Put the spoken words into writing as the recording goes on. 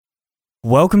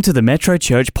Welcome to the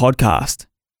Metrochurch podcast.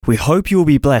 We hope you will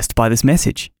be blessed by this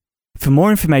message. For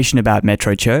more information about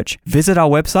Metrochurch, visit our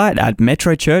website at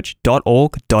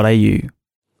metrochurch.org.au.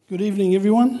 Good evening,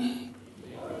 everyone.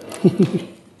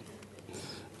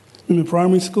 In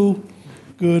primary school,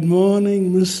 good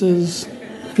morning, Mrs.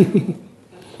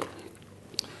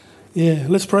 Yeah,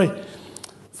 let's pray.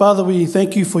 Father, we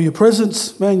thank you for your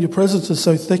presence. Man, your presence is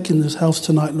so thick in this house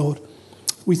tonight, Lord.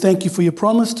 We thank you for your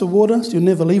promise toward us. You'll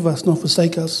never leave us nor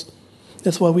forsake us.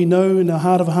 That's why we know in our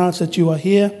heart of hearts that you are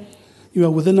here. You are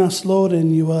within us, Lord,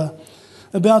 and you are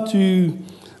about to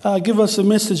give us a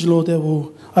message, Lord,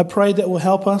 I pray that will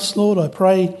help us, Lord. I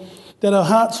pray that our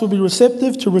hearts will be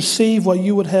receptive to receive what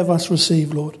you would have us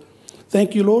receive, Lord.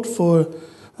 Thank you, Lord, for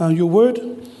your word.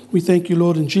 We thank you,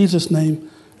 Lord, in Jesus' name.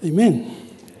 Amen.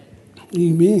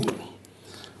 Amen.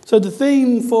 So the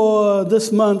theme for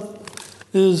this month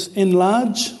is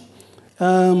Enlarge.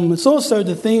 It's also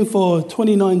the theme for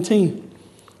 2019.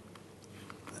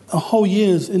 A whole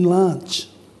year's Enlarge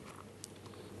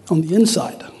on the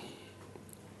inside.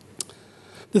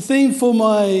 The theme for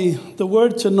the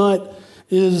word tonight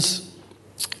the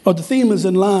theme is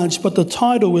Enlarge, but the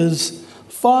title is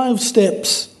 5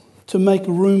 Steps to Make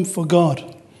Room for God.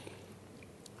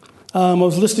 I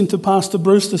was listening to Pastor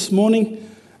Bruce this morning,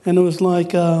 and it was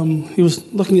like he was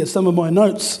looking at some of my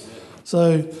notes.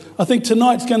 So I think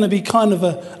tonight's going to be kind of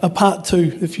a part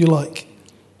 2, if you like.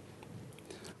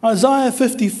 Isaiah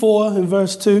 54 and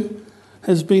verse 2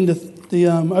 has been the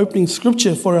opening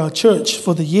scripture for our church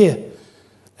for the year.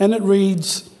 And it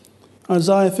reads,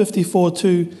 Isaiah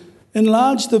 54:2,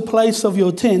 enlarge the place of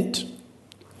your tent,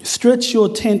 stretch your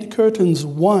tent curtains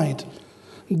wide,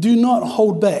 do not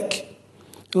hold back,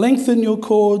 lengthen your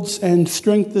cords and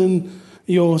strengthen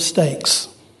your stakes.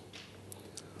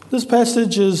 This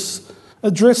passage is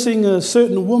addressing a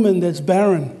certain woman that's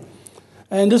barren.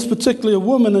 And this particular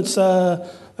woman, it's a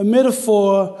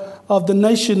metaphor of the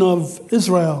nation of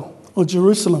Israel or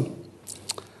Jerusalem.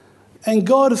 And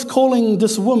God is calling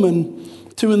this woman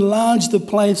to enlarge the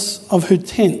place of her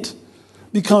tent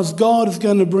because God is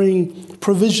going to bring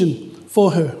provision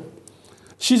for her.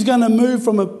 She's going to move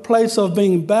from a place of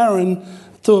being barren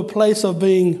to a place of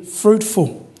being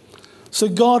fruitful. So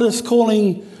God is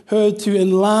calling her to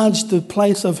enlarge the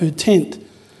place of her tent,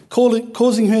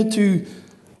 causing her to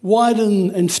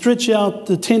widen and stretch out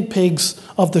the tent pegs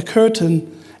of the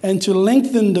curtain and to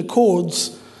lengthen the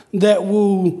cords that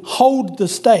will hold the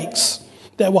stakes,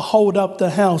 that will hold up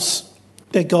the house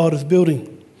that God is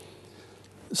building.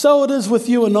 So it is with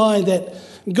you and I that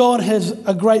God has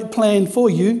a great plan for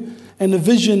you and a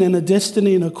vision and a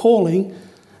destiny and a calling,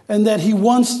 and that he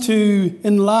wants to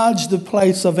enlarge the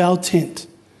place of our tent.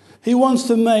 He wants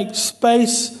to make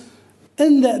space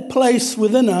in that place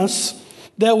within us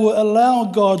that will allow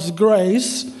God's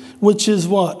grace, which is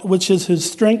what? Which is his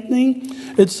strengthening,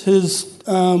 it's his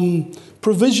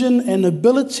provision and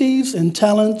abilities and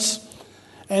talents.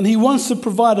 And he wants to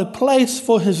provide a place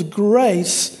for his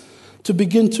grace to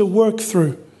begin to work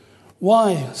through.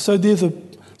 Why? So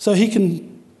he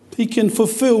can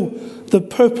fulfill the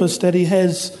purpose that he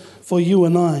has for you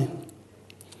and I.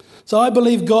 So I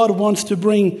believe God wants to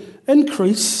bring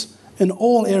increase in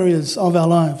all areas of our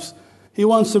lives. He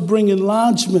wants to bring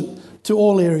enlargement to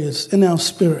all areas in our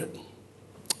spirit.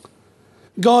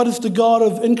 God is the God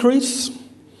of increase.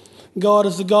 God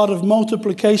is the God of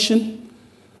multiplication.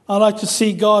 I like to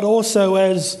see God also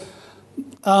as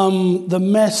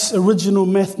the original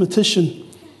mathematician.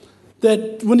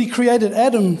 That when he created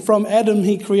Adam, from Adam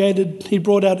he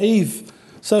brought out Eve.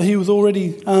 So he was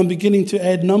already beginning to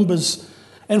add numbers.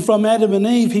 And from Adam and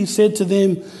Eve, he said to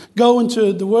them, go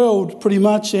into the world pretty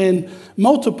much and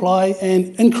multiply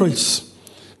and increase.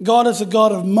 God is a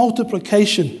God of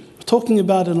multiplication. We're talking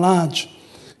about enlarge.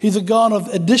 He's a God of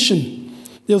addition.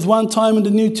 There was one time in the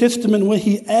New Testament where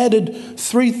he added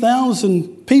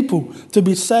 3,000 people to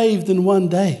be saved in one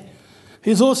day.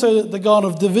 He's also the God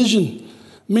of division,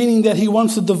 meaning that he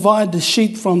wants to divide the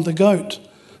sheep from the goat,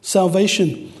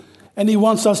 salvation. And he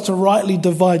wants us to rightly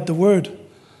divide the word.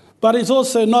 But he's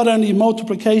also not only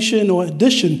multiplication or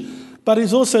addition, but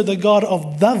he's also the God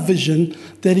of the vision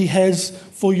that he has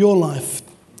for your life.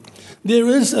 There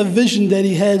is a vision that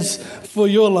he has for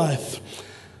your life.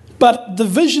 But the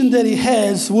vision that he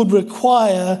has would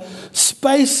require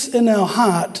space in our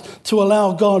heart to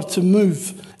allow God to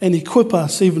move and equip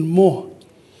us even more.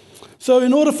 So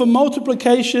in order for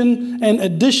multiplication and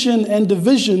addition and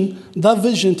division, the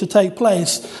vision to take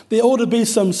place, there ought to be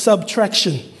some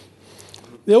subtraction.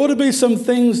 There ought to be some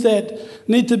things that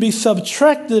need to be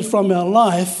subtracted from our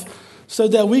life so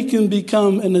that we can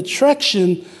become an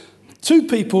attraction to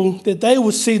people that they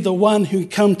will see the one who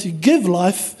come to give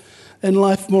life and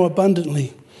life more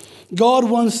abundantly. God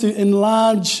wants to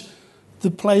enlarge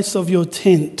the place of your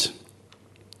tent.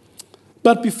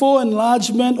 But before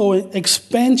enlargement or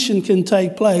expansion can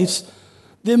take place,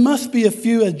 there must be a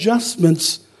few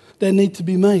adjustments that need to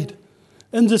be made.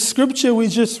 In the scripture we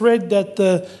just read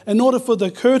that in order for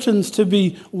the curtains to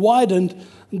be widened,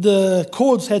 the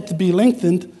cords had to be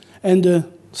lengthened and the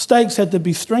stakes had to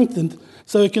be strengthened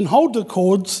so it can hold the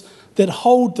cords that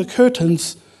hold the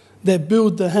curtains that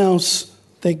build the house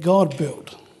that God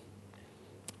built.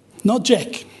 Not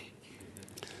Jack.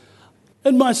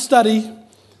 In my study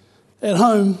at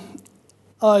home,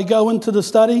 I go into the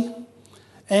study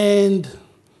and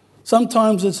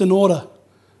sometimes it's in order.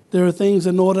 There are things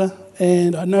in order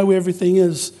and I know where everything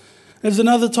is. There's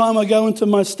another time I go into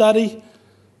my study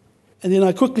and then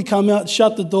I quickly come out,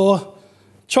 shut the door,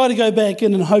 try to go back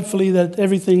in and hopefully that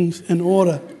everything's in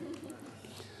order.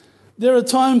 There are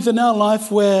times in our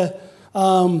life where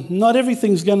not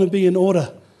everything's going to be in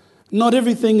order. Not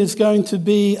everything is going to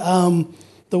be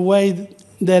the way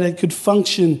that it could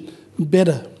function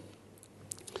better.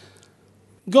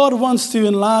 God wants to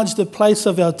enlarge the place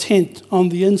of our tent on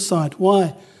the inside.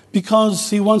 Why? Because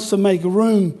He wants to make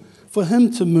room for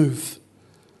Him to move.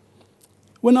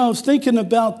 When I was thinking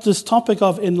about this topic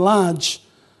of enlarge,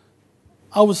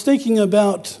 I was thinking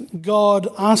about God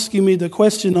asking me the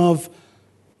question of,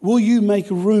 will you make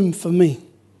room for me?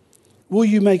 Will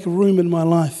you make room in my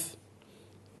life,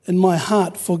 in my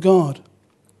heart for God?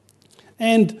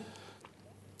 And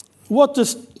what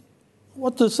this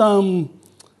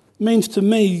means to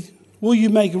me, will you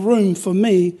make room for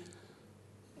me?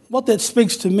 What that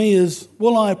speaks to me is,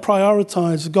 will I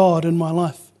prioritize God in my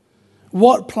life?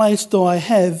 What place do I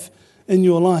have in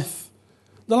your life?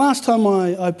 The last time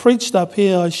I preached up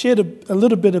here, I shared a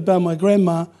little bit about my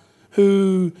grandma,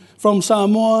 who from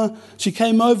Samoa, she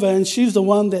came over and she's the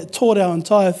one that taught our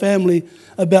entire family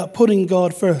about putting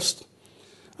God first.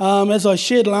 As I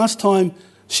shared last time,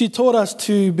 she taught us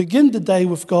to begin the day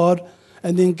with God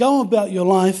and then go about your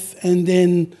life and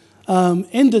then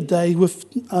end the day with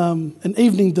an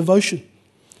evening devotion.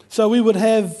 So we would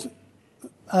have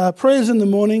prayers in the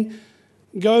morning,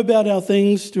 go about our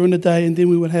things during the day, and then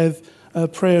we would have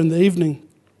prayer in the evening.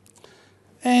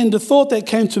 And the thought that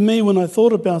came to me when I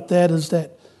thought about that is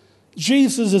that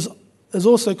Jesus is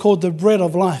also called the bread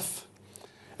of life.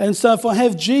 And so if I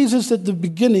have Jesus at the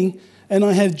beginning and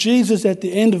I have Jesus at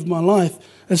the end of my life,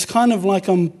 it's kind of like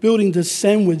I'm building this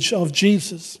sandwich of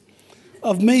Jesus,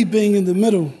 of me being in the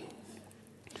middle.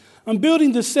 I'm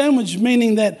building this sandwich,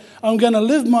 meaning that I'm going to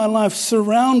live my life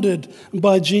surrounded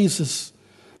by Jesus.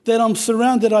 That I'm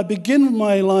surrounded, I begin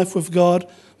my life with God,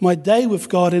 my day with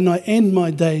God, and I end my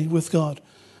day with God.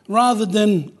 Rather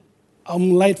than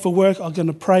I'm late for work, I'm going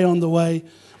to pray on the way,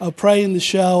 I'll pray in the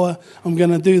shower, I'm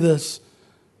going to do this.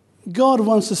 God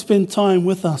wants to spend time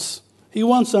with us. He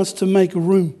wants us to make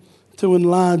room to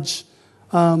enlarge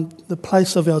the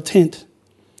place of our tent.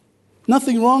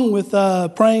 Nothing wrong with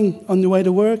praying on your way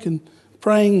to work and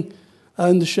praying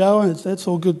in the shower. That's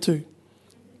all good too.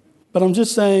 But I'm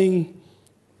just saying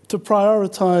to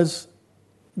prioritize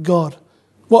God.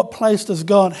 What place does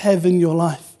God have in your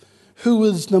life? Who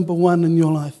is number one in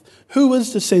your life? Who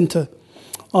is the center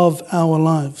of our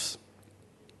lives?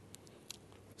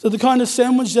 So the kind of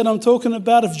sandwich that I'm talking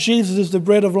about, if Jesus is the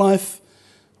bread of life,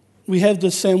 we have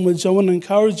this sandwich. I want to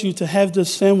encourage you to have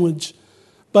this sandwich.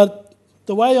 But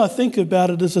the way I think about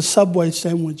it is a Subway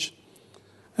sandwich.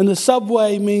 And the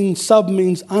Subway means, sub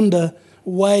means under,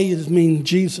 way means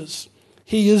Jesus.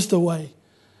 He is the way.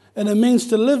 And it means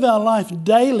to live our life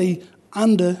daily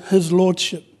under His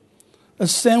Lordship. A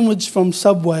sandwich from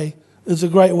Subway is a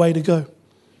great way to go.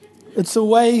 It's a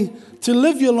way to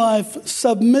live your life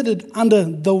submitted under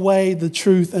the way, the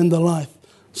truth, and the life.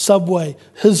 Subway,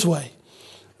 His way.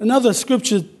 Another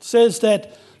scripture says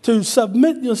that to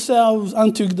submit yourselves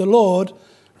unto the Lord,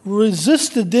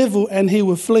 resist the devil and he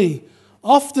will flee.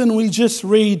 Often we just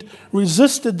read,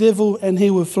 resist the devil and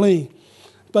he will flee.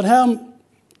 But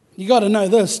you got to know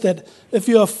this, that if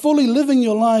you are fully living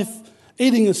your life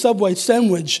eating a Subway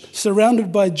sandwich,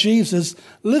 surrounded by Jesus,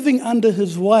 living under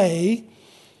His way,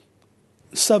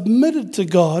 submitted to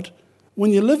God,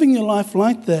 when you're living your life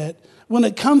like that, when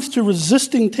it comes to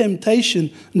resisting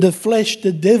temptation, the flesh,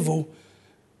 the devil,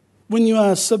 when you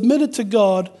are submitted to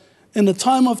God in a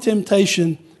time of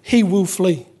temptation, He will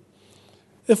flee.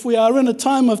 If we are in a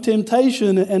time of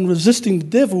temptation and resisting the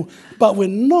devil, but we're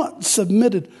not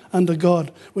submitted under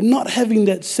God, we're not having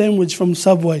that sandwich from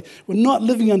Subway, we're not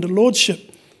living under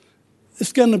Lordship,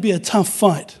 it's going to be a tough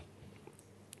fight.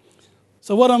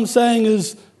 So what I'm saying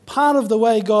is, part of the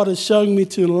way God is showing me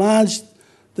to enlarge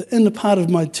the inner part of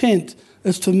my tent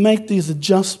is to make these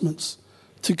adjustments,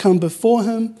 to come before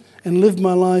Him and live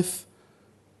my life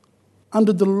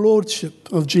under the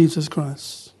lordship of Jesus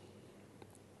Christ.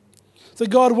 So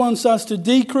God wants us to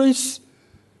decrease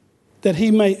that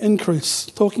He may increase.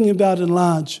 Talking about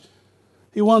enlarge.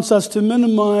 He wants us to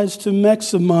minimize, to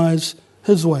maximize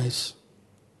His ways.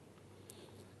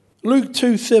 Luke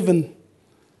 2:7.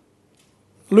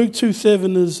 Luke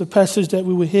 2:7 is a passage that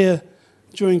we will hear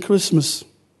during Christmas.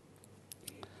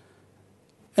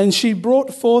 And she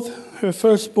brought forth her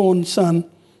firstborn son,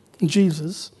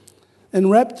 Jesus,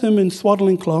 and wrapped him in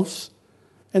swaddling cloths,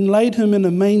 and laid him in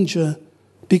a manger,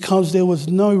 because there was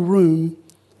no room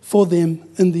for them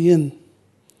in the inn.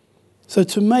 So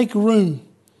to make room,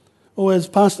 or as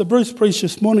Pastor Bruce preached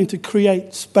this morning, to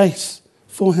create space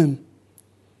for Him.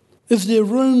 Is there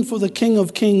room for the King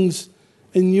of Kings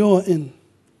in your inn?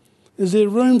 Is there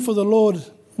room for the Lord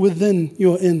within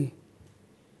your inn?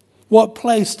 What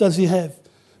place does He have?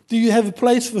 Do you have a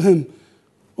place for Him?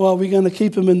 Or are we going to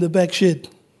keep Him in the back shed?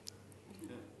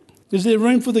 Is there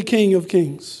room for the King of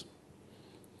Kings?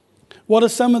 What are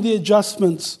some of the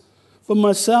adjustments? For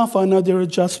myself, I know there are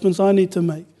adjustments I need to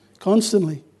make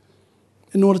constantly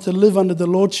in order to live under the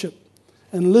Lordship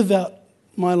and live out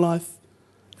my life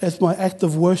as my act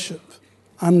of worship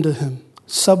under Him.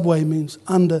 Subway means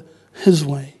under His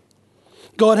way.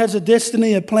 God has a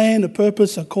destiny, a plan, a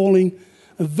purpose, a calling,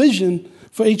 a vision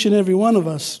for each and every one of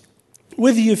us.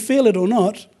 Whether you feel it or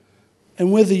not,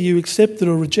 and whether you accept it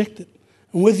or reject it,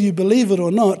 and whether you believe it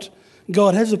or not,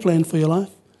 God has a plan for your life.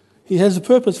 He has a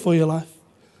purpose for your life.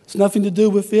 It's nothing to do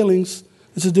with feelings.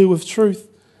 It's to do with truth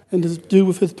and to do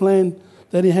with His plan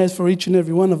that He has for each and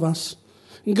every one of us.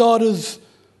 And God is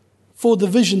for the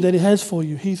vision that He has for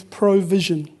you. He's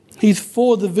pro-vision. He's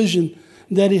for the vision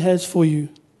that He has for you.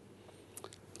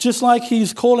 Just like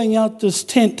He's calling out this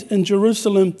tent in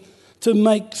Jerusalem to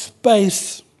make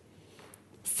space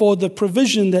for the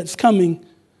provision that's coming,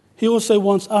 He also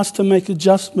wants us to make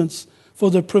adjustments for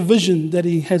the provision that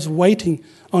He has waiting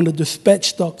on the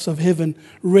dispatch docks of heaven,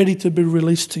 ready to be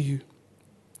released to you.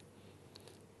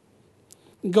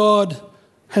 God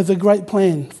has a great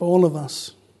plan for all of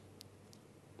us.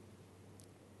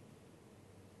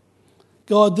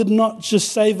 God did not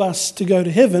just save us to go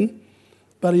to heaven,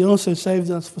 but He also saved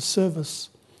us for service.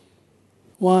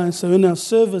 Why? So in our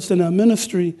service, in our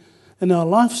ministry, in our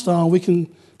lifestyle, we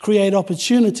can create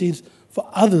opportunities for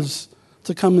others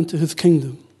to come into His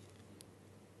kingdom.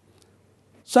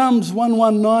 Psalms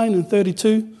 119 and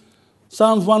 32.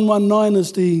 Psalms 119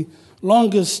 is the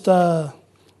longest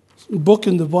book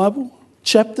in the Bible,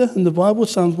 chapter in the Bible,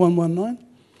 Psalms 119.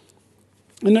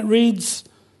 And it reads,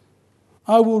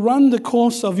 I will run the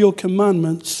course of your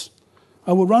commandments.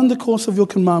 I will run the course of your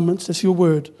commandments, that's your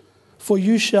word, for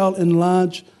you shall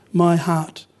enlarge my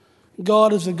heart.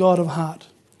 God is a God of heart.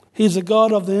 He's a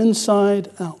God of the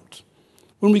inside out.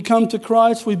 When we come to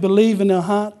Christ, we believe in our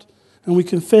heart and we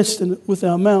confess with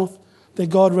our mouth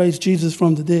that God raised Jesus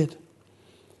from the dead.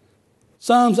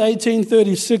 Psalms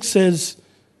 18:36 says,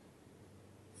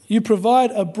 you provide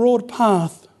a broad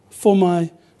path for my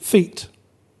feet,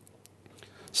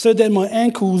 so that my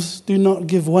ankles do not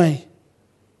give way.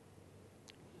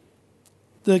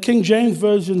 The King James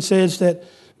Version says that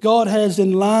God has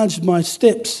enlarged my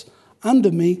steps under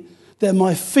me, that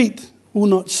my feet will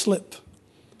not slip.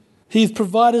 He's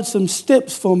provided some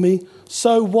steps for me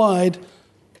so wide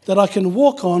that I can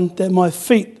walk on, that my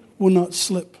feet will not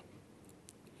slip.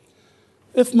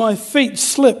 If my feet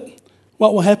slip,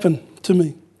 what will happen to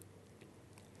me?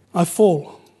 I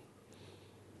fall.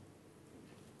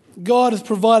 God is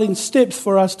providing steps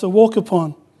for us to walk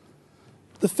upon.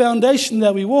 The foundation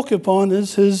that we walk upon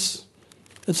is His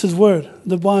word,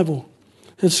 the Bible,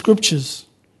 His scriptures.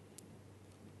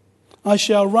 I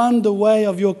shall run the way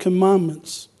of your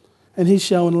commandments, and He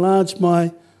shall enlarge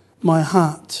my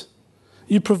heart.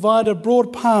 You provide a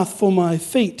broad path for my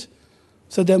feet,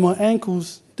 so that my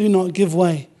ankles do not give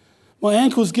way. My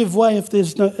ankles give way if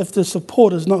the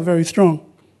support is not very strong.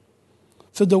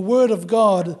 So the word of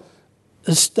God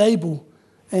is stable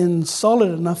and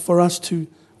solid enough for us to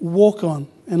walk on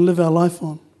and live our life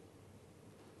on.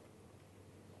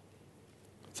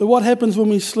 So what happens when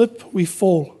we slip? We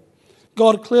fall.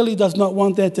 God clearly does not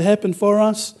want that to happen for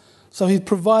us, so He's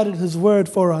provided His word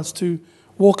for us to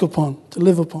walk upon, to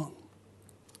live upon.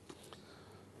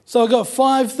 So I've got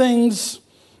 5 things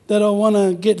that I want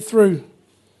to get through.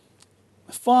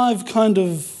 5 kind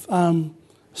of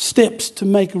steps to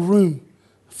make room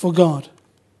for God.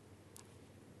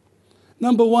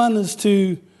 Number 1 is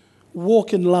to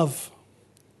walk in love.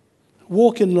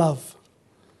 Walk in love.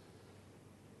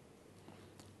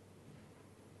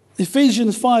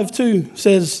 Ephesians 5:2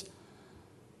 says,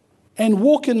 "And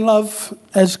walk in love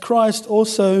as Christ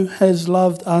also has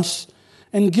loved us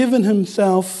and given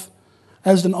himself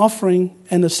as an offering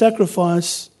and a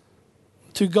sacrifice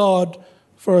to God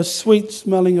for a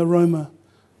sweet-smelling aroma."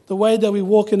 The way that we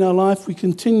walk in our life, we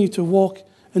continue to walk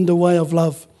in the way of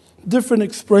love. Different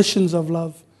expressions of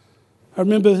love. I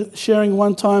remember sharing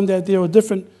one time that there are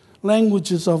different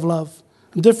languages of love,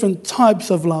 different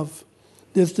types of love.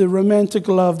 There's the romantic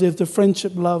love, there's the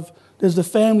friendship love, there's the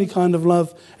family kind of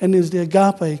love, and there's the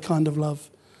agape kind of love.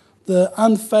 The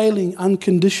unfailing,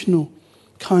 unconditional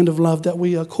kind of love that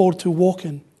we are called to walk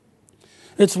in.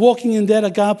 It's walking in that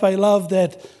agape love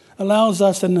that allows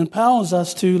us and empowers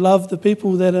us to love the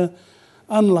people that are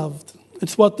unloved.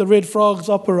 It's what the Red Frogs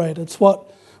operate. It's what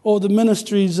all the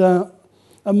ministries are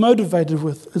motivated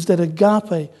with. It's that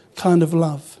agape kind of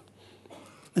love.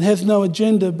 It has no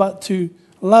agenda but to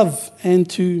love and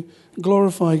to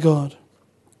glorify God.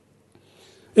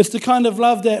 It's the kind of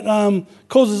love that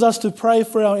causes us to pray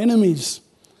for our enemies.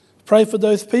 Pray for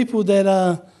those people that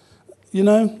are,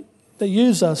 that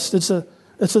use us. It's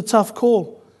a tough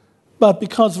call. But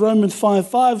because Romans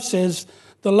 5:5 says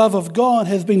the love of God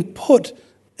has been put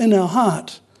in our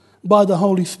heart by the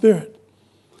Holy Spirit.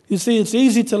 You see, it's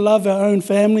easy to love our own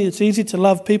family. It's easy to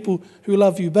love people who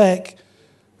love you back.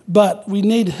 But we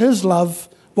need His love.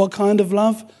 What kind of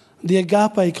love? The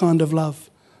agape kind of love.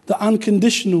 The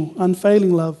unconditional,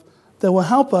 unfailing love that will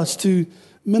help us to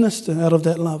minister out of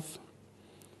that love.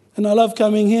 And I love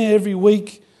coming here every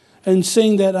week and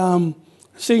seeing that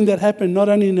happen, not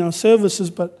only in our services,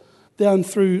 but down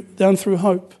through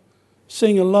Hope.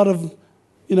 Seeing a lot of,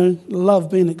 love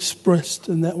being expressed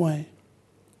in that way.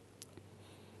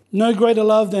 No greater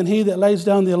love than he that lays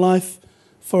down their life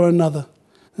for another.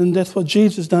 And that's what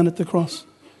Jesus done at the cross.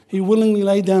 He willingly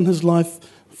laid down his life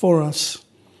for us.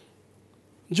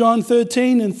 John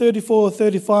 13 and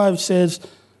 34-35 says,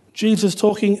 Jesus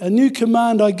talking, "A new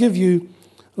command I give you,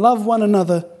 love one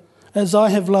another as I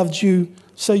have loved you,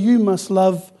 so you must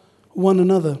love one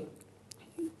another.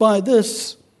 By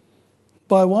this,"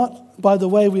 by what? By the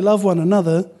way we love one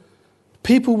another,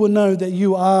 "people will know that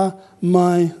you are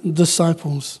my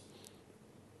disciples,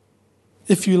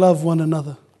 if you love one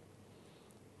another."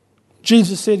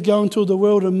 Jesus said, "Go into the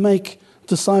world and make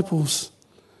disciples."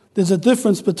 There's a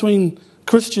difference between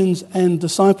Christians and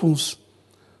disciples.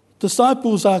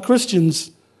 Disciples are Christians,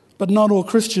 but not all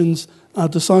Christians are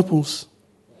disciples.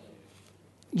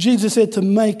 Jesus said to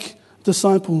make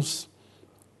disciples.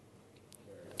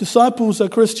 Disciples are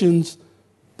Christians,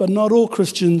 but not all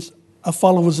Christians are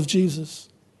followers of Jesus.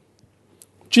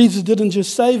 Jesus didn't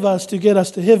just save us to get us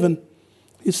to heaven.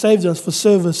 He saved us for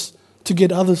service to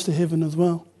get others to heaven as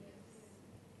well.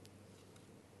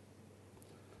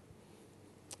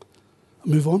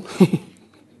 I'll move on.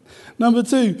 Number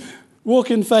 2,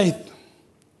 walk in faith.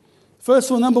 First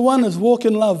one, number 1 is walk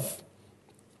in love.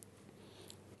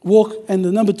 And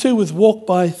the number 2 is walk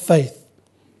by faith.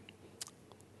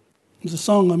 There's a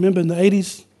song I remember in the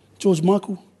 80s, George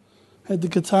Michael had the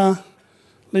guitar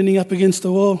leaning up against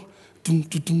the wall. Doom,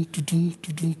 doom, doom, doom,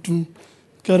 doom, doom.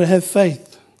 Got to have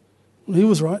faith. Well, he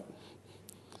was right.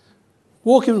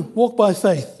 Walk by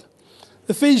faith.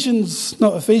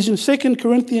 2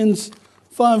 Corinthians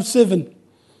 5:7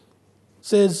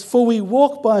 says, "For we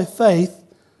walk by faith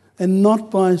and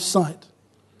not by sight."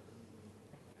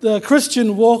 The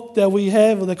Christian walk that we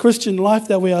have, or the Christian life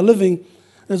that we are living,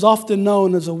 is often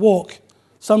known as a walk.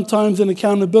 Sometimes in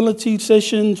accountability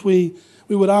sessions, we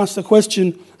would ask the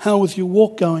question, "How is your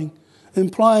walk going?"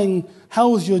 Implying,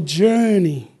 how is your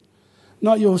journey?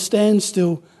 Not your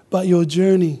standstill, but your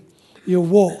journey, your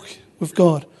walk with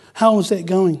God. How is that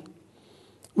going?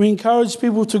 We encourage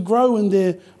people to grow in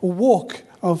their walk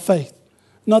of faith,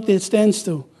 not their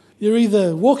standstill. You're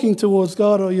either walking towards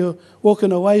God or you're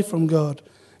walking away from God.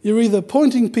 You're either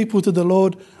pointing people to the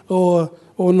Lord or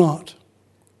not.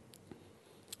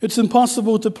 It's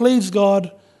impossible to please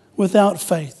God without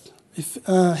faith.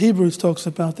 Hebrews talks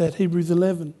about that, Hebrews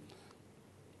 11.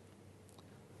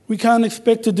 We can't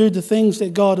expect to do the things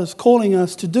that God is calling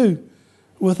us to do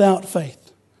without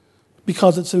faith,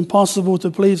 because it's impossible to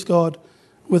please God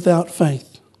without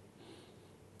faith.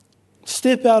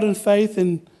 Step out in faith,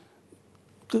 and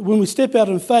when we step out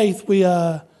in faith, we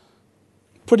are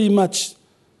pretty much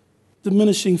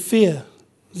diminishing fear.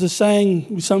 There's a saying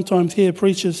we sometimes hear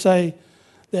preachers say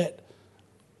that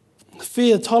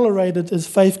fear tolerated is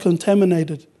faith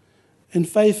contaminated, and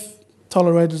faith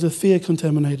tolerated is fear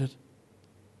contaminated.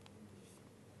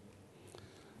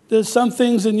 There's some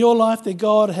things in your life that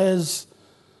God has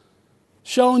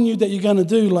shown you that you're going to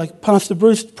do, like Pastor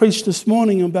Bruce preached this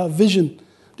morning about vision.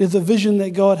 There's a vision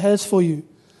that God has for you,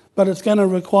 but it's going to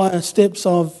require steps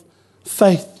of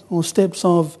faith or steps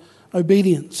of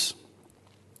obedience.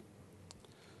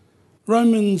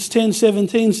 Romans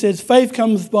 10:17 says, faith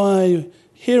comes by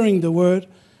hearing the word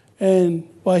and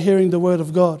by hearing the word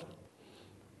of God.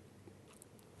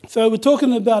 So we're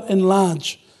talking about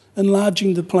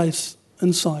enlarging the place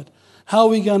inside. How are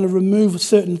we going to remove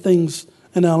certain things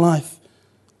in our life?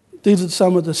 These are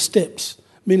some of the steps,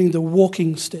 meaning the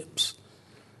walking steps.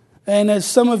 And as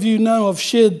some of you know, I've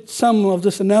shared some of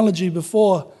this analogy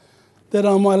before, that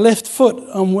on my left foot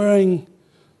I'm wearing,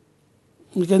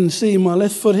 you can see my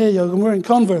left foot here, I'm wearing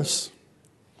Converse.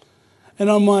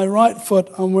 And on my right foot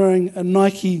I'm wearing a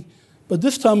Nike, but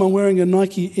this time I'm wearing a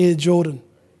Nike Air Jordan.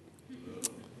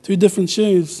 Two different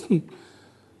shoes.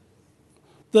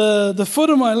 The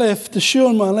foot on my left, the shoe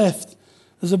on my left,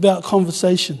 is about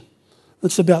conversation.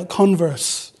 It's about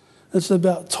converse. It's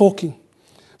about talking.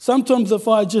 Sometimes if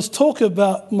I just talk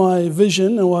about my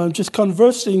vision or I'm just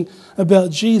conversing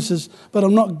about Jesus, but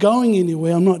I'm not going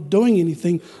anywhere, I'm not doing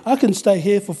anything, I can stay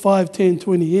here for 5, 10,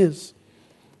 20 years.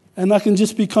 And I can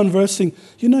just be conversing.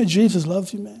 You know Jesus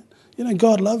loves you, man. You know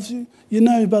God loves you. You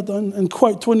know about and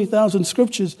quote 20,000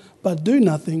 scriptures, but do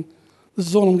nothing. This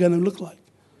is all I'm going to look like.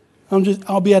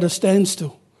 I'll be at a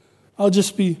standstill. I'll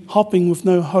just be hopping with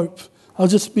no hope. I'll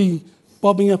just be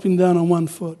bobbing up and down on one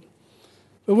foot.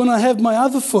 But when I have my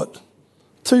other foot,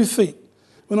 2 feet,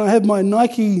 when I have my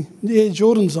Nike Air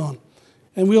Jordans on,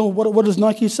 and what does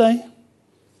Nike say?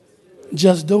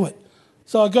 Just do it.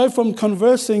 So I go from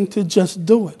conversing to just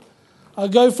do it. I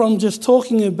go from just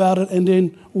talking about it and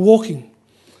then walking.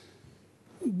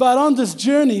 But on this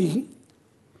journey,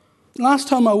 last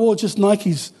time I wore just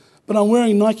Nikes, but I'm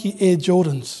wearing Nike Air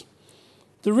Jordans.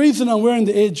 The reason I'm wearing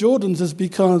the Air Jordans is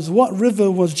because what river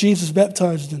was Jesus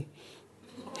baptized in?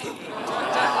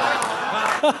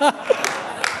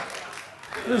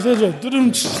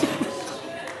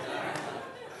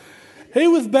 He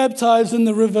was baptized in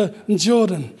the river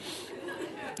Jordan.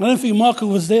 I don't think Michael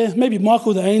was there. Maybe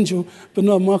Michael the angel, but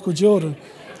not Michael Jordan.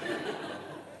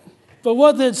 But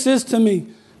what that says to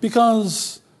me,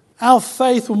 because our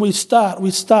faith when we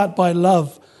start by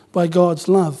love, by God's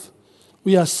love.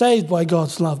 We are saved by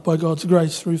God's love, by God's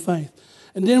grace through faith.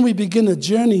 And then we begin a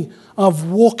journey of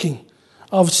walking,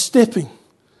 of stepping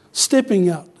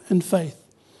out in faith.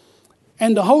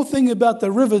 And the whole thing about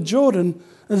the River Jordan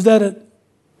is that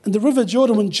in the River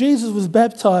Jordan, when Jesus was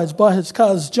baptized by his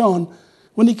cousin John,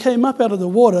 when he came up out of the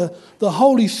water, the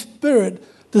Holy Spirit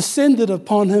descended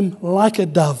upon him like a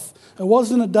dove. It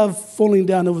wasn't a dove falling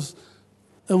down. It was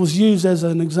used as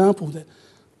an example that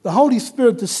the Holy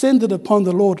Spirit descended upon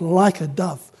the Lord like a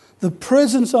dove. The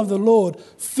presence of the Lord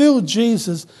filled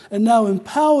Jesus and now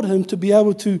empowered him to be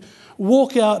able to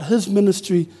walk out his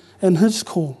ministry and his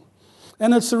call.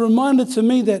 And it's a reminder to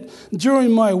me that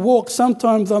during my walk,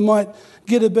 sometimes I might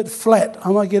get a bit flat.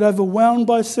 I might get overwhelmed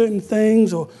by certain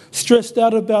things or stressed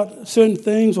out about certain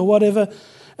things or whatever.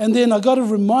 And then I got to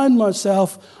remind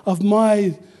myself of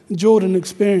my Jordan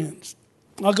experience.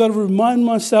 I got to remind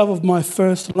myself of my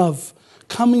first love,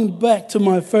 coming back to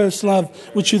my first love,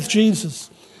 which is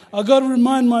Jesus. I got to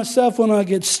remind myself when I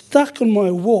get stuck on my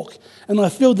walk and I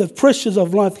feel the pressures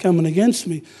of life coming against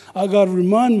me, I got to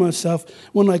remind myself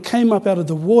when I came up out of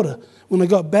the water, when I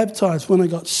got baptized, when I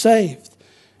got saved.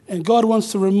 And God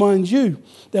wants to remind you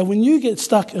that when you get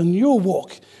stuck in your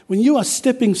walk, when you are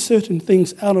stepping certain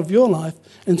things out of your life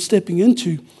and stepping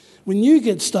into, when you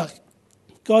get stuck,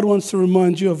 God wants to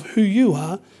remind you of who you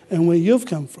are and where you've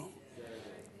come from.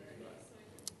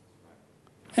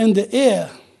 And the air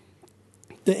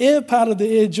part of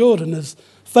the Air Jordan is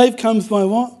faith comes by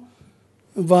what?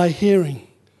 By hearing.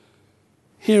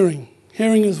 Hearing.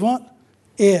 Hearing is what?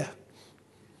 Air.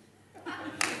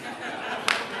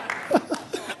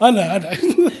 I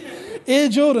know. Air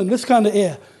Jordan, this kind of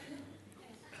air.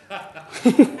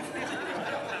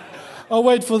 I'll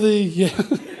wait for yeah.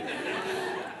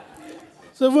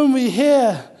 So when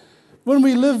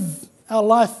we live our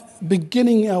life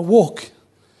beginning our walk,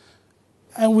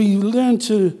 and we learn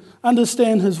to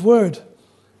understand his word,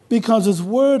 because his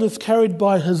word is carried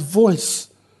by his voice.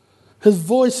 His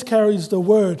voice carries the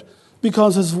word,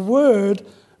 because his word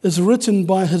is written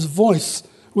by his voice,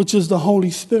 which is the Holy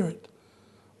Spirit.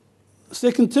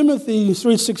 2 Timothy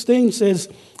 3:16 says,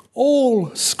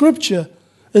 all scripture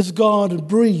is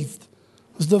God-breathed.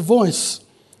 It's the voice.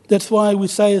 That's why we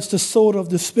say it's the sword of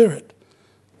the Spirit.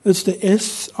 It's the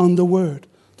S on the word,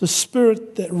 the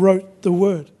Spirit that wrote the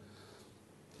word.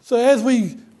 So as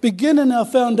we begin in our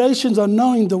foundations on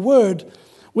knowing the word,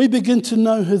 we begin to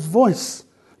know his voice,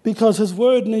 because his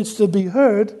word needs to be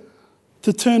heard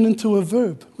to turn into a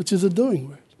verb, which is a doing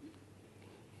word.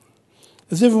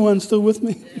 Is everyone still with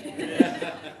me?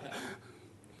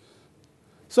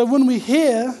 So when we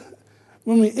hear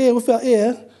with our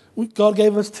ear, God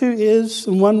gave us 2 ears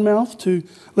and 1 mouth to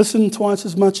listen twice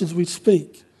as much as we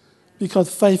speak,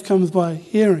 because faith comes by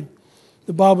hearing.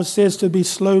 The Bible says to be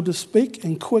slow to speak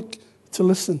and quick to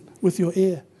listen with your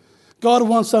ear. God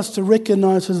wants us to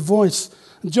recognize his voice.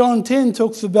 John 10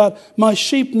 talks about, my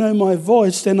sheep know my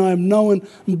voice, and I am known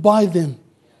by them.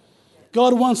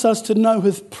 God wants us to know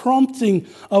his prompting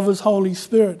of his Holy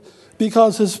Spirit,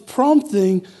 because his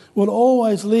prompting will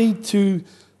always lead to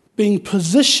being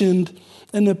positioned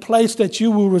in a place that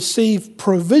you will receive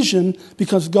provision,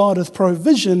 because God has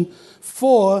provision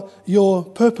for your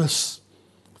purpose,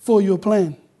 for your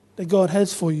plan that God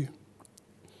has for you.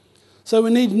 So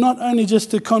we need not only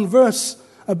just to converse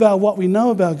about what we know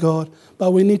about God,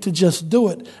 but we need to just do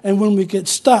it. And when we get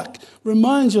stuck,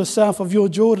 remind yourself of your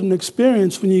Jordan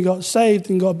experience when you got saved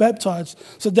and got baptized,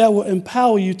 so that will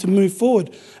empower you to move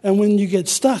forward. And when you get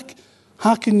stuck,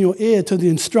 hearken your ear to the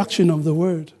instruction of the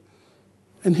word,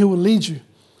 and he will lead you.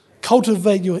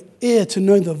 Cultivate your ear to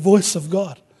know the voice of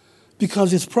God,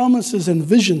 because his promises and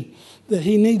vision that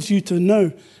he needs you to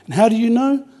know. And how do you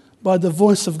know? By the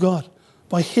voice of God,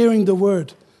 by hearing the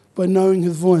word, by knowing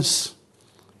his voice.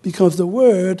 Because the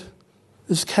word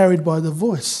is carried by the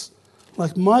voice,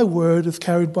 like my word is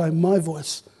carried by my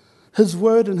voice. His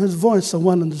word and his voice are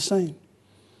one and the same.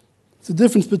 It's the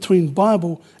difference between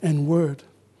Bible and word.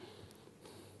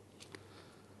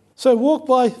 So walk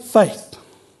by faith.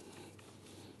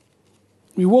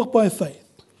 We walk by faith.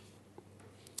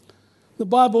 The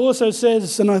Bible also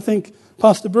says, and I think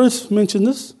Pastor Bruce mentioned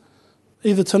this,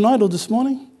 either tonight or this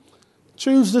morning,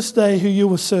 choose this day who you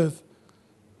will serve.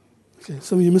 Okay,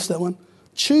 some of you missed that one.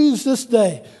 Choose this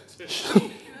day.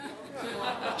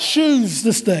 Choose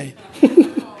this day.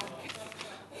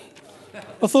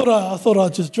 I thought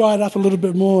I'd just dry it up a little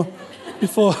bit more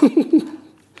before.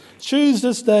 Choose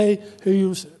this day who you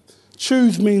will serve.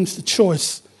 Choose means the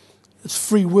choice. It's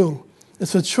free will.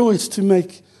 It's a choice to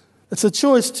make. It's a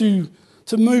choice to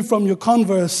move from your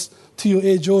Converse to your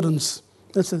Air Jordans.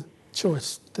 That's a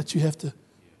choice that you have to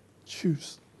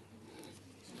choose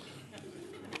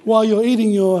while you're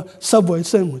eating your Subway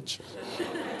sandwich,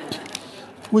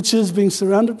 which is being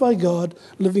surrounded by God,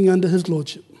 living under his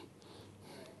lordship.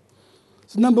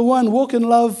 So 1, walk in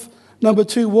love.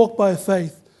 2, walk by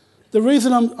faith. The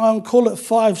reason I'm call it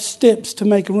 5 steps to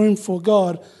make room for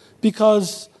God,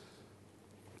 because,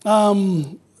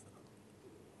 Some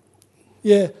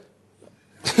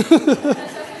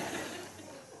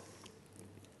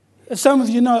of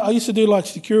you know, I used to do like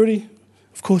security.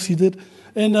 Of course you did.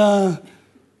 And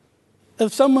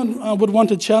if someone would want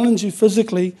to challenge you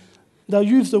physically, they'll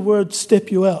use the word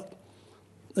step you out.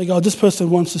 They go, this person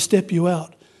wants to step you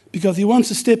out, because he wants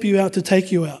to step you out to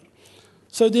take you out.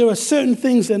 So there are certain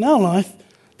things in our life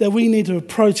that we need to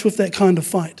approach with that kind of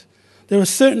fight. There are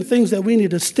certain things that we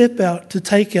need to step out to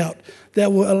take out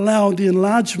that will allow the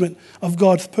enlargement of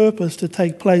God's purpose to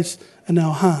take place in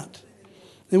our heart.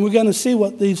 And we're going to see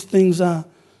what these things are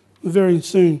very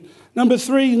soon.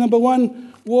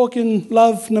 1, walk in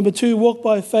love. 2, walk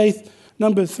by faith.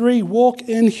 3, walk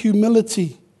in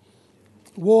humility.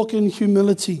 Walk in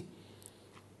humility.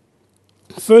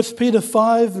 1 Peter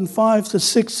 5 and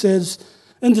 5-6 says,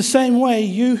 in the same way,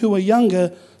 you who are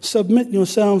younger, submit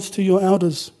yourselves to your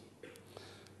elders.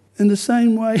 In the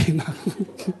same way,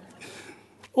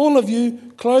 all of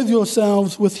you, clothe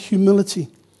yourselves with humility.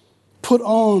 Put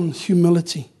on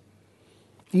humility.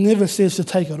 It never says to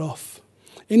take it off.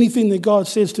 Anything that God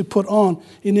says to put on,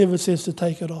 he never says to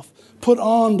take it off. Put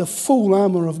on the full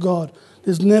armor of God.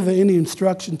 There's never any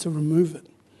instruction to remove it.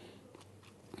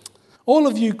 All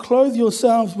of you, clothe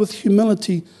yourselves with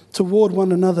humility toward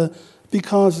one another,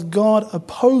 because God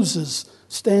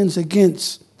stands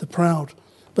against the proud,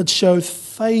 but shows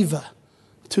favor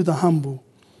to the humble.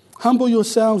 Humble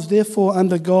yourselves, therefore,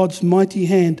 under God's mighty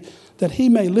hand, that he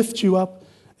may lift you up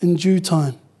in due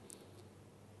time.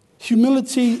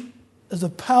 Humility is a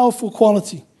powerful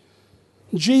quality.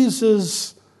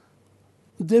 Jesus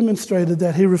demonstrated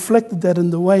that. He reflected that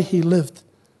in the way he lived.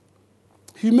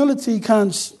 Humility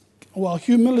can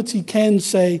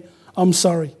say, I'm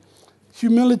sorry.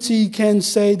 Humility can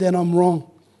say that I'm wrong.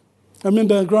 I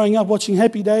remember growing up watching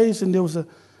Happy Days, and there was a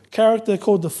character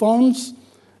called the Fonz,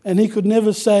 and he could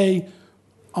never say,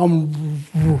 I'm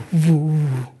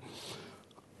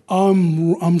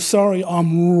sorry,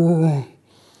 I'm wrong.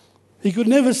 He could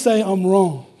never say, I'm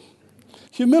wrong.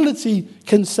 Humility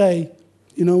can say,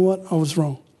 you know what, I was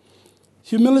wrong.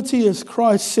 Humility is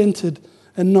Christ-centered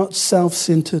and not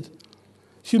self-centered.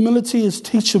 Humility is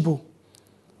teachable.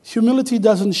 Humility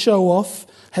doesn't show off,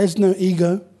 has no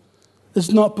ego. It's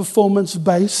not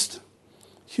performance-based.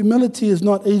 Humility is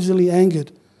not easily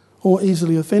angered or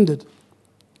easily offended.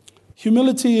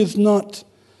 Humility is not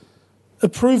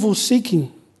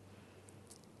approval-seeking.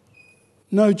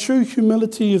 No, true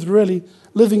humility is really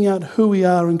living out who we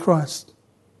are in Christ.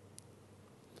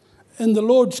 In the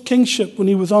Lord's kingship, when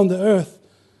he was on the earth,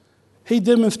 he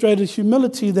demonstrated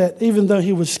humility that even though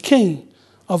he was King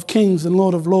of kings and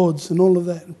Lord of lords and all of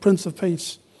that, and Prince of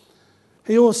Peace,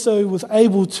 he also was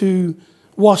able to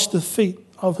wash the feet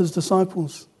of his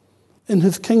disciples. In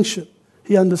his kingship,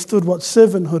 he understood what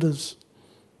servanthood is.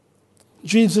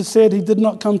 Jesus said he did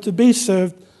not come to be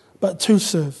served, but to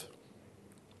serve.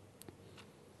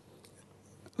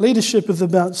 Leadership is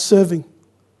about serving.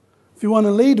 If you want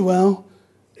to lead well,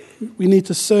 we need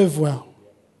to serve well.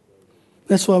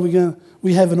 That's why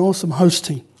we have an awesome host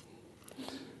team.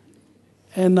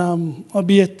 And I'll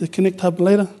be at the Connect Hub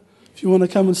later if you want to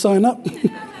come and sign up.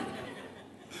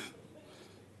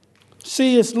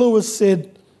 C.S. Lewis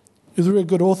said, he's a really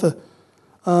good author,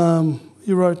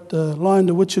 he wrote the Lion,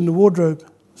 the Witch and the Wardrobe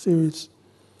series.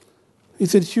 He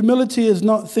said, humility is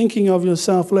not thinking of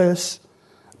yourself less,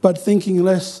 but thinking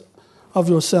less of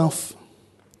yourself.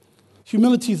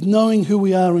 Humility is knowing who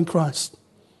we are in Christ.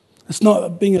 It's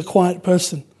not being a quiet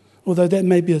person, although that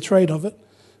may be a trait of it.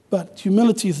 But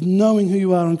humility is knowing who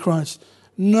you are in Christ.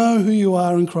 Know who you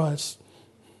are in Christ.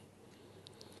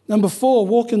 Number 4,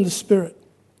 walk in the Spirit.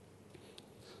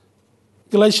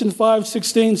 Galatians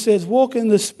 5:16 says, walk in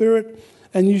the Spirit,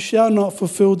 and you shall not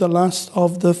fulfill the lust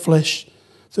of the flesh.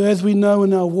 So as we know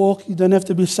in our walk, you don't have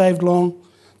to be saved long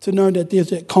to know that there's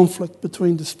that conflict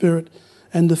between the Spirit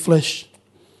and the flesh.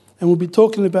 And we'll be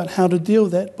talking about how to deal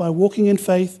with that by walking in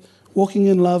faith, walking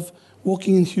in love,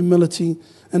 walking in humility,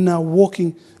 and now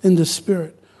walking in the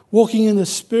Spirit. Walking in the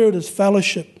Spirit is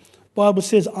fellowship. The Bible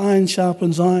says iron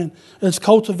sharpens iron. It's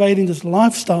cultivating this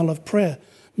lifestyle of prayer.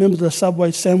 Remember the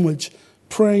Subway sandwich,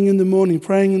 praying in the morning,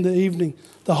 praying in the evening.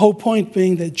 The whole point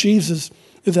being that Jesus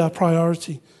is our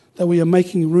priority, that we are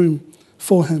making room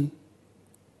for him.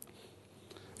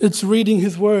 It's reading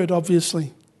his word,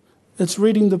 obviously. It's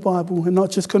reading the Bible and not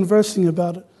just conversing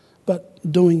about it, but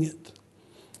doing it.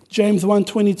 James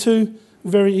 1:22,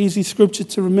 very easy scripture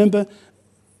to remember.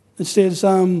 It says,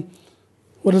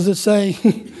 what does it say?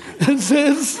 It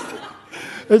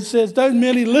says, don't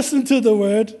merely listen to the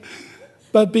word,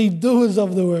 but be doers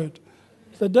of the word.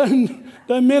 So don't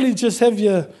merely just have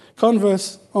your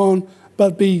converse on,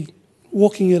 but be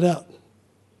walking it out.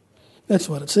 That's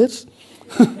what it says.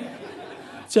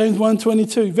 James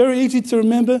 1:22, very easy to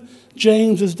remember.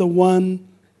 James is the one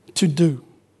to do.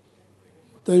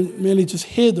 Don't merely just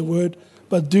hear the word,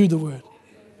 but do the word.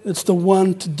 It's the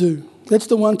one to do. That's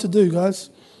the one to do, guys.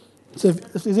 So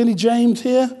if there's any James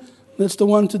here, that's the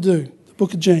one to do. The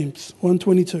book of James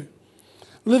 1:22.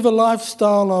 Live a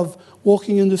lifestyle of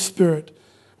walking in the Spirit,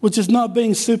 which is not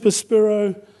being super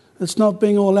spiro, it's not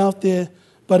being all out there,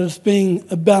 but it's being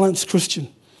a balanced Christian.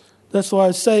 That's why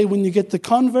I say when you get the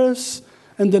Converse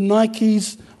and the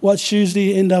Nikes, what shoes do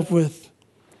you end up with?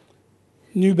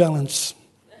 New Balance.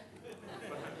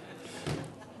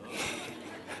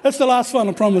 That's the last one,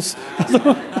 I promise.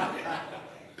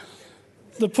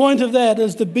 The point of that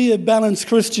is to be a balanced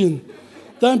Christian.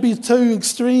 Don't be too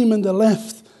extreme in the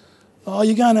left. Oh,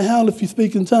 you're going to hell if you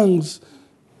speak in tongues.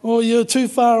 Or you're too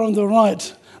far on the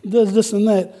right. There's this and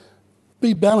that.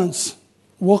 Be balanced.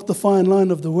 Walk the fine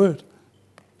line of the word.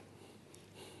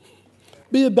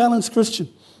 Be a balanced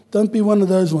Christian. Don't be one of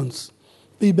those ones.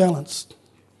 Be balanced.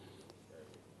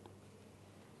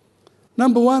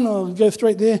 Number 1, I'll go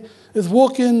straight there, is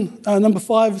walk in, number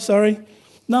 5, sorry.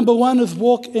 Number 1 is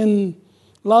walk in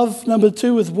love. Number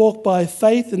 2 is walk by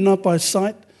faith and not by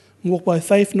sight. Walk by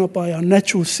faith, not by our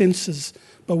natural senses,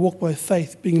 but walk by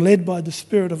faith, being led by the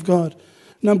Spirit of God.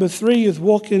 Number 3 is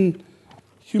walk in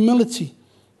humility.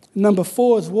 Number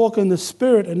 4 is walk in the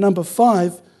Spirit. And number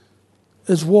 5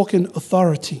 is walk in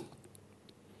authority.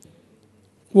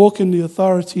 Walk in the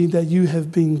authority that you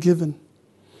have been given.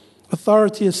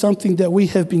 Authority is something that we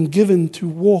have been given to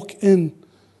walk in.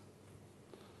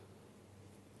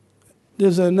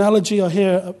 There's an analogy I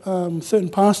hear certain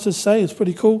pastors say, it's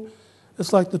pretty cool.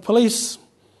 It's like the police,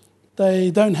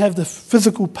 they don't have the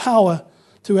physical power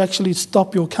to actually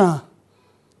stop your car.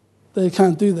 They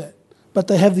can't do that. But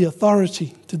they have the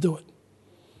authority to do it.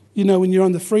 You know, when you're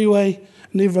on the freeway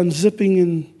and everyone's zipping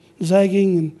and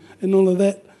zagging and all of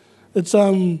that, it's,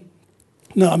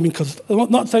 because I'm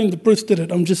not saying that Bruce did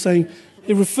it. I'm just saying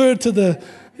he referred to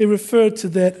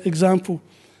that example.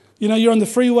 You know, you're on the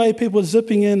freeway, people are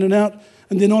zipping in and out,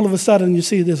 and then all of a sudden you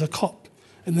see there's a cop.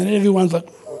 And then everyone's like,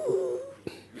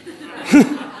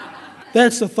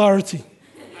 That's authority.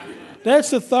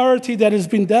 That's authority that has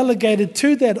been delegated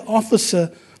to that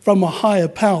officer from a higher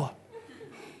power.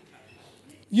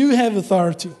 You have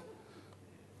authority.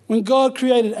 When God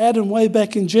created Adam way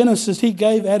back in Genesis, he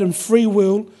gave Adam free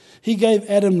will, he gave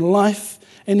Adam life,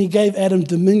 and he gave Adam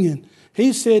dominion.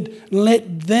 He said,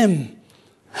 let them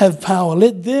have power,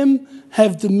 let them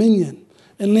have dominion,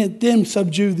 and let them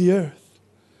subdue the earth.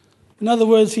 In other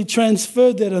words, he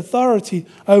transferred that authority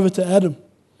over to Adam.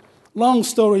 Long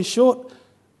story short,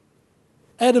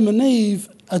 Adam and Eve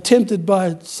are tempted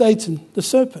by Satan, the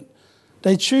serpent.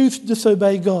 They choose to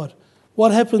disobey God.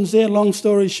 What happens there, long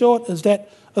story short, is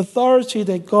that authority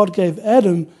that God gave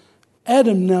Adam,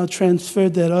 Adam now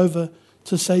transferred that over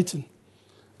to Satan.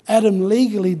 Adam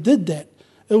legally did that.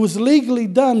 It was legally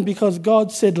done because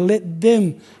God said, let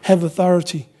them have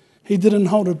authority. He didn't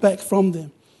hold it back from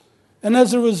them. And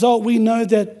as a result, we know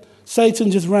that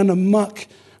Satan just ran amok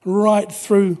right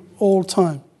through all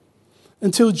time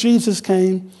until Jesus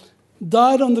came,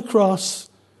 died on the cross,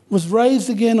 was raised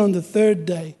again on the third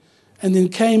day, and then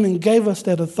came and gave us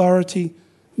that authority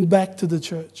back to the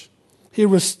church. He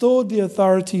restored the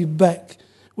authority back.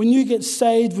 When you get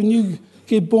saved, when you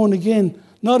get born again,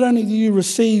 not only do you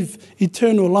receive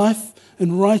eternal life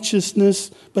and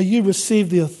righteousness, but you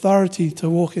receive the authority to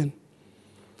walk in.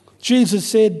 Jesus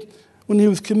said, when he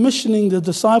was commissioning the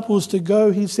disciples to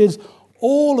go, he says,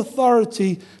 all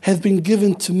authority has been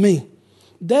given to me.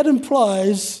 That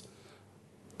implies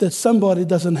that somebody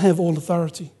doesn't have all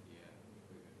authority.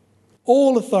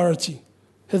 All authority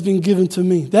has been given to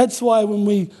me. That's why when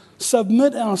we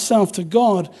submit ourselves to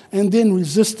God and then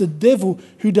resist the devil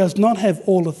who does not have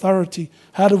all authority,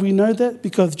 how do we know that?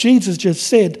 Because Jesus just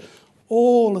said,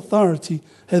 all authority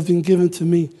has been given to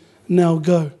me. Now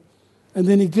go. And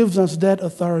then he gives us that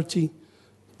authority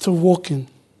to walk in.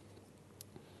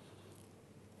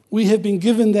 We have been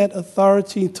given that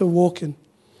authority to walk in.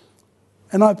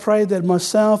 And I pray that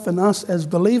myself and us as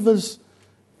believers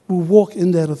will walk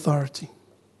in that authority.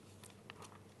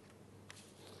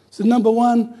 So number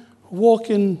one, walk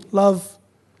in love,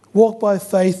 walk by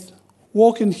faith,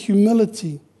 walk in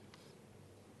humility,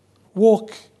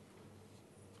 walk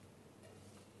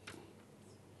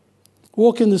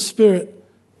in the Spirit,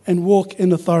 and walk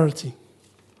in authority.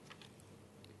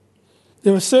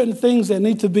 There are certain things that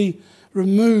need to be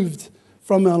removed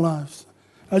from our lives.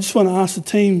 I just want to ask the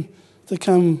team to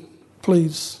come,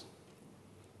 please.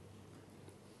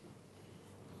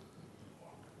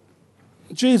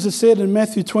 Jesus said in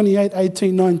Matthew 28,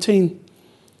 18, 19,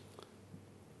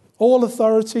 all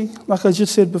authority, like I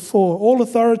just said before, all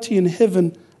authority in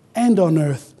heaven and on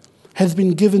earth has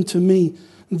been given to me.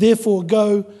 Therefore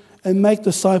go and make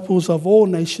disciples of all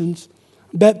nations,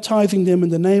 baptizing them in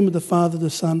the name of the Father, the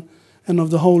Son, and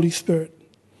of the Holy Spirit.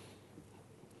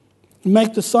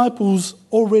 Make disciples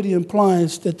already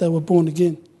implies that they were born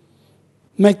again.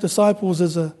 Make disciples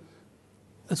is a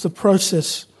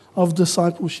process of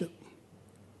discipleship.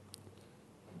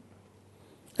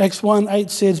 Acts 1:8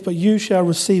 says, but you shall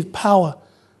receive power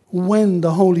when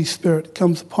the Holy Spirit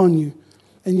comes upon you,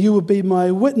 and you will be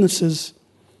my witnesses,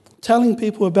 telling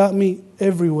people about me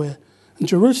everywhere, in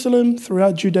Jerusalem,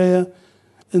 throughout Judea,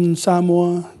 in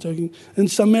Samoa, in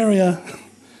Samaria,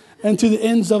 and to the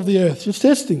ends of the earth. Just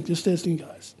testing,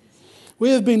 guys. We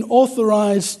have been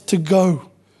authorized to go.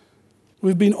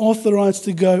 We've been authorized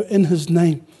to go in his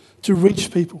name, to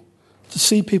reach people, to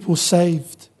see people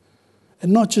saved.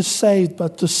 And not just saved,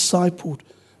 but discipled.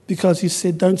 Because he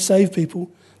said, don't save people.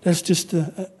 That's just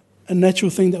a natural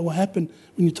thing that will happen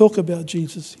when you talk about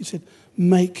Jesus. He said,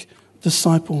 make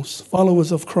disciples,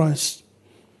 followers of Christ.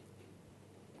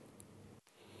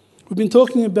 We've been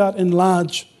talking about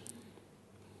Enlarge.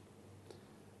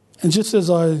 And just as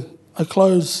I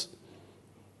close,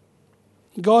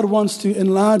 God wants to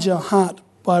enlarge our heart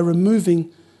by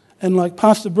removing, and like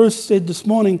Pastor Bruce said this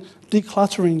morning,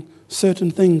 decluttering certain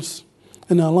things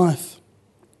in our life.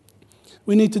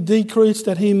 We need to decrease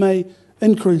that he may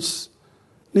increase.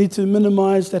 Need to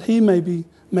minimize that he may be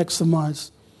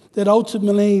maximized. That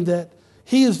ultimately that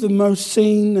he is the most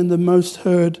seen and the most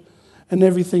heard in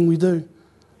everything we do.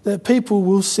 That people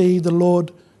will see the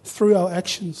Lord through our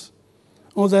actions.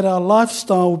 Or that our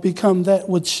lifestyle will become that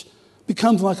which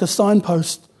becomes like a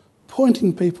signpost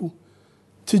pointing people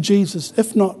to Jesus,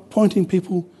 if not pointing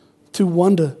people to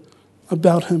wonder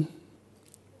about him.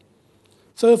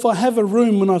 So if I have a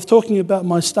room when I was talking about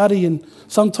my study and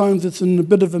sometimes it's in a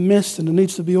bit of a mess and it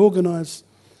needs to be organized,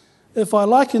 if I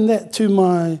liken that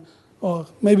to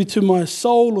maybe to my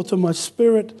soul or to my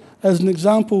spirit as an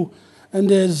example, and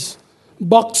there's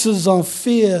boxes of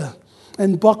fear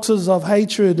and boxes of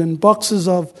hatred and boxes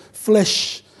of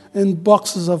flesh in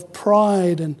boxes of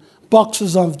pride and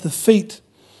boxes of defeat.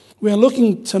 We are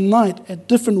looking tonight at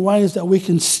different ways that we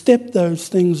can step those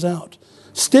things out.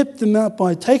 Step them out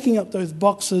by taking up those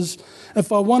boxes.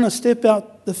 If I want to step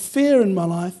out the fear in my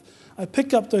life, I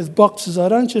pick up those boxes. I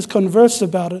don't just converse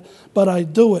about it, but I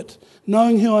do it,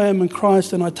 knowing who I am in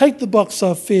Christ. And I take the box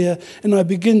of fear and I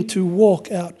begin to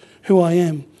walk out who I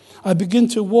am. I begin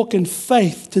to walk in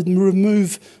faith to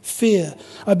remove fear.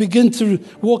 I begin to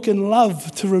walk in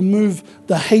love to remove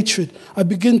the hatred. I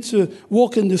begin to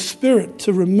walk in the Spirit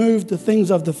to remove the things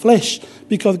of the flesh.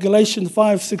 Because Galatians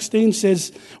 5:16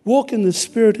 says, walk in the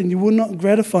Spirit and you will not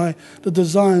gratify the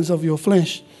desires of your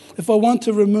flesh. If I want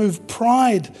to remove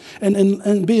pride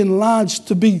and be enlarged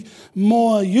to be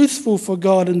more useful for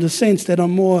God in the sense that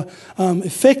I'm more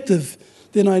effective,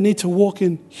 then I need to walk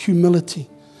in humility.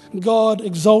 God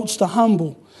exalts the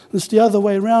humble. It's the other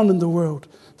way around in the world.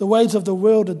 The ways of the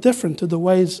world are different to the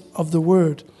ways of the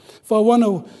Word. If I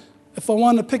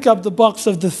want to pick up the box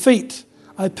of defeat,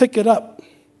 I pick it up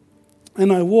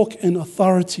and I walk in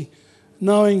authority,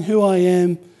 knowing who I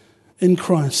am in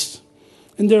Christ.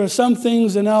 And there are some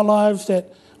things in our lives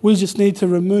that we just need to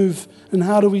remove. And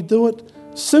how do we do it?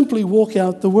 Simply walk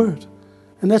out the Word.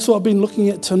 And that's what I've been looking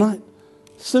at tonight.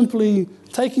 Simply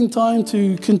taking time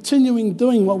to continuing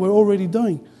doing what we're already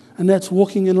doing. And that's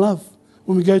walking in love.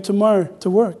 When we go tomorrow to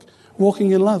work,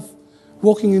 walking in love,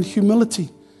 walking in humility.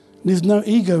 There's no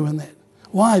ego in that.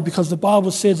 Why? Because the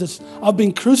Bible says I've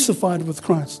been crucified with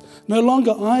Christ. No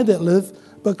longer I that live,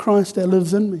 but Christ that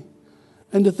lives in me.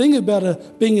 And the thing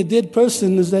about being a dead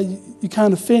person is that you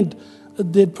can't offend a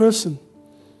dead person.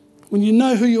 When you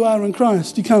know who you are in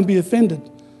Christ, you can't be offended.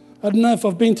 I don't know if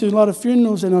I've been to a lot of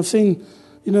funerals and I've seen,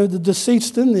 the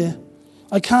deceased in there.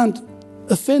 I can't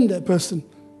offend that person.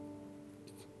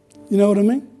 You know what I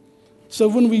mean? So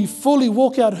when we fully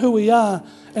walk out who we are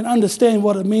and understand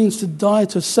what it means to die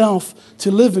to self,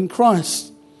 to live in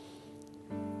Christ,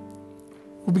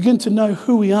 we begin to know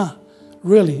who we are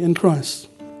really in Christ.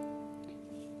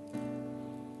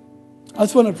 I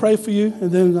just want to pray for you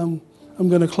and then I'm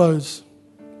going to close.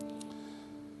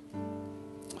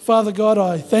 Father God,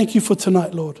 I thank you for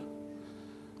tonight, Lord.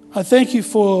 I thank you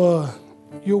for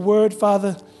your word,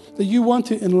 Father, that you want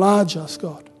to enlarge us,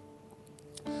 God.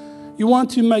 You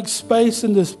want to make space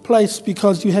in this place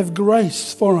because you have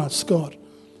grace for us, God,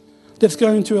 that's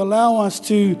going to allow us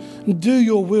to do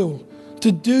your will,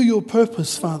 to do your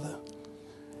purpose, Father.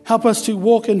 Help us to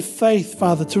walk in faith,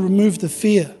 Father, to remove the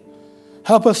fear.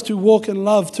 Help us to walk in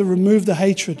love, to remove the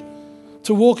hatred,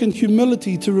 to walk in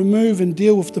humility, to remove and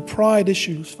deal with the pride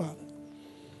issues, Father.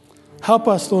 Help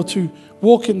us, Lord, to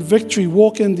walk in victory,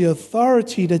 walk in the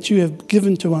authority that you have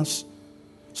given to us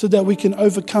so that we can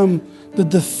overcome the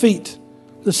defeat,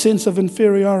 the sense of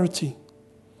inferiority.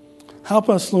 Help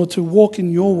us, Lord, to walk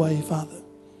in your way, Father.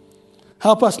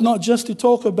 Help us not just to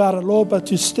talk about it, Lord, but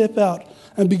to step out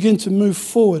and begin to move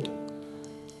forward.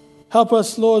 Help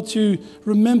us, Lord, to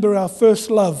remember our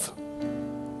first love.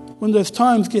 When those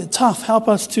times get tough, help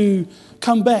us to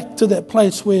come back to that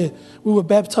place where we were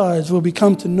baptized, where we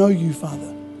come to know you, Father.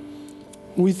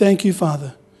 And we thank you,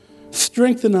 Father.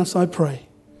 Strengthen us, I pray.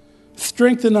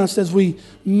 Strengthen us as we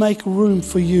make room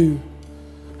for you.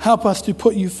 Help us to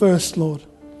put you first, Lord.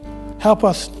 Help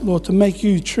us, Lord, to make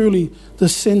you truly the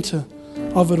center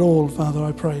of it all, Father,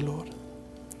 I pray, Lord.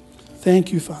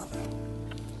 Thank you, Father.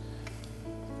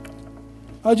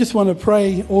 I just want to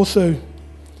pray also,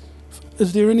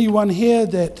 is there anyone here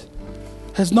that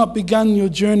has not begun your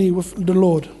journey with the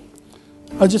Lord?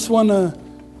 I just want to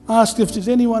ask if there's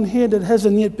anyone here that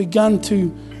hasn't yet begun to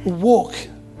walk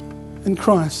in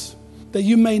Christ, that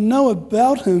you may know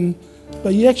about him,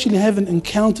 but you actually haven't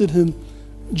encountered him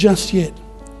just yet.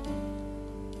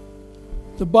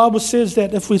 The Bible says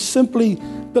that if we simply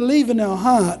believe in our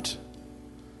heart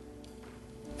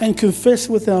and confess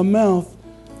with our mouth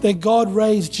that God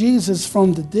raised Jesus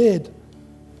from the dead,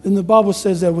 then the Bible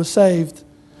says that we're saved.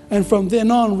 And from then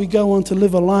on, we go on to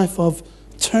live a life of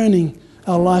turning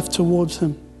our life towards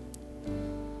him.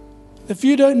 If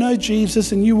you don't know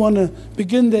Jesus and you want to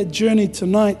begin that journey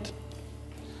tonight,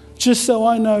 just so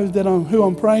I know that who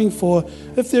I'm praying for,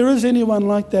 if there is anyone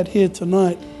like that here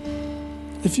tonight,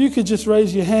 if you could just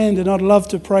raise your hand and I'd love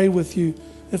to pray with you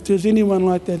if there's anyone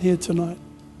like that here tonight.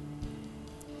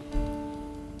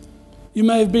 You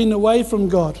may have been away from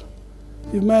God.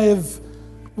 You may have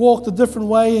walked a different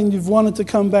way and you've wanted to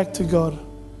come back to God.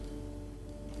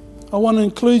 I want to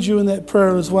include you in that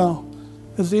prayer as well.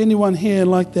 Is there anyone here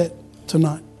like that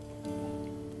tonight?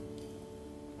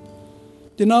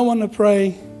 Then I want to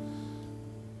pray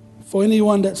for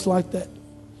anyone that's like that.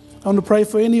 I want to pray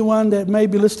for anyone that may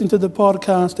be listening to the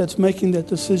podcast that's making that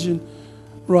decision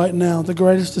right now, the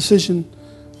greatest decision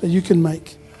that you can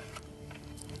make.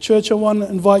 Church, I want to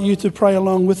invite you to pray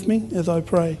along with me as I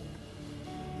pray.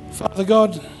 Father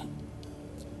God,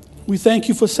 we thank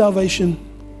you for salvation.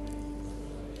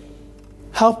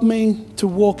 Help me to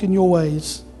walk in your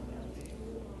ways.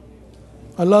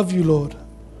 I love you, Lord.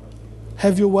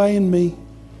 Have your way in me.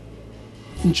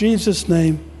 In Jesus'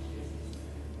 name,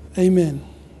 amen.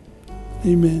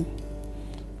 Amen.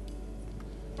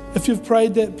 If you've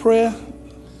prayed that prayer,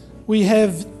 we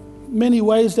have many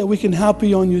ways that we can help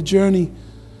you on your journey.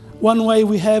 One way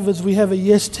we have is we have a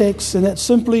yes text, and that's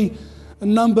simply a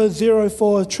number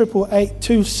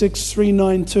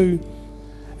 0488826392.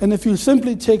 And if you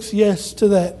simply text yes to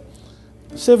that,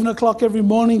 7 o'clock every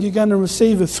morning, you're going to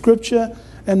receive a scripture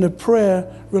and a prayer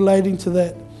relating to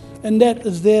that. And that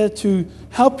is there to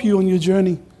help you on your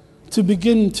journey, to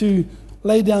begin to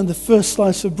lay down the first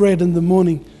slice of bread in the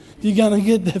morning. You're going to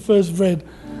get that first bread.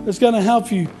 It's going to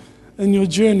help you in your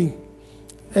journey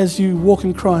as you walk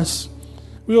in Christ.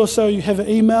 We also have an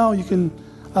email. You can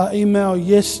email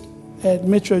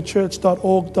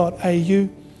yes@metrochurch.org.au,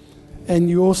 and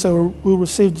you also will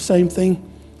receive the same thing.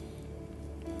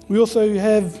 We also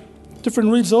have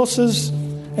different resources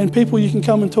and people you can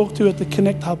come and talk to at the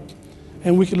Connect Hub,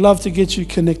 and we would love to get you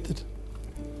connected.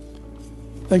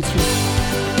 Thanks.